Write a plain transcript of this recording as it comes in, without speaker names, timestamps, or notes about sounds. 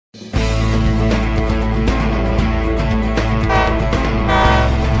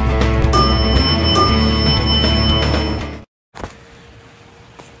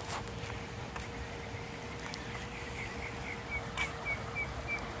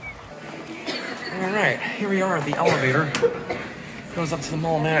All right, here we are at the elevator. Goes up to the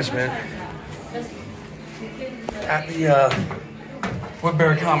mall management at the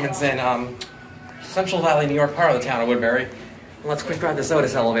Woodbury Commons in Central Valley, New York, part of the town of Woodbury. Let's quick ride this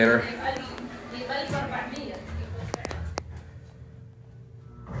Otis elevator.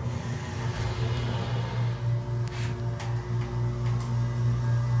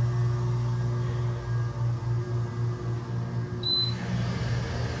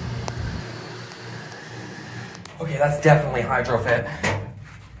 Okay, that's definitely HydroFit.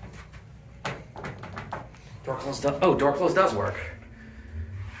 Door closed up. Oh, door close does work.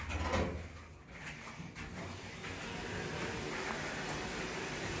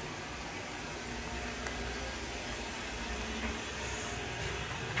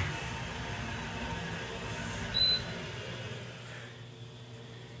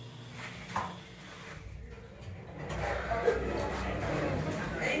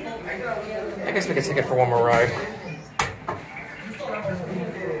 I guess we could take it for one more ride.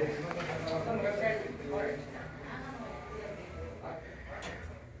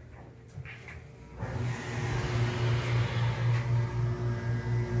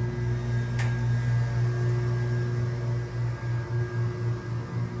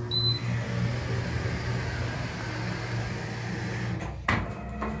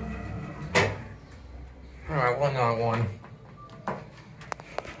 All right, 191.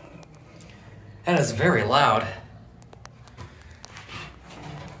 That is very loud.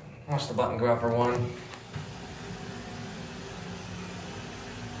 Watch the button go out for one.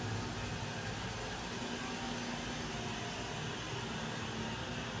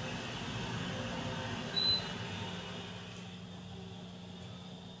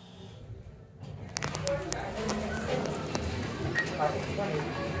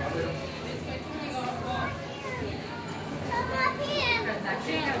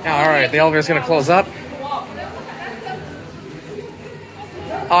 All right, the elevator's gonna close up.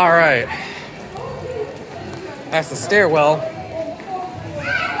 All right, that's the stairwell.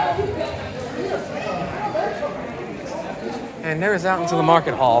 And there's out into the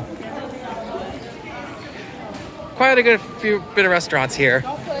market hall. Quite a good bit of restaurants here.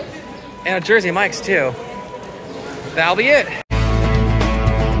 And a Jersey Mike's too. That'll be it.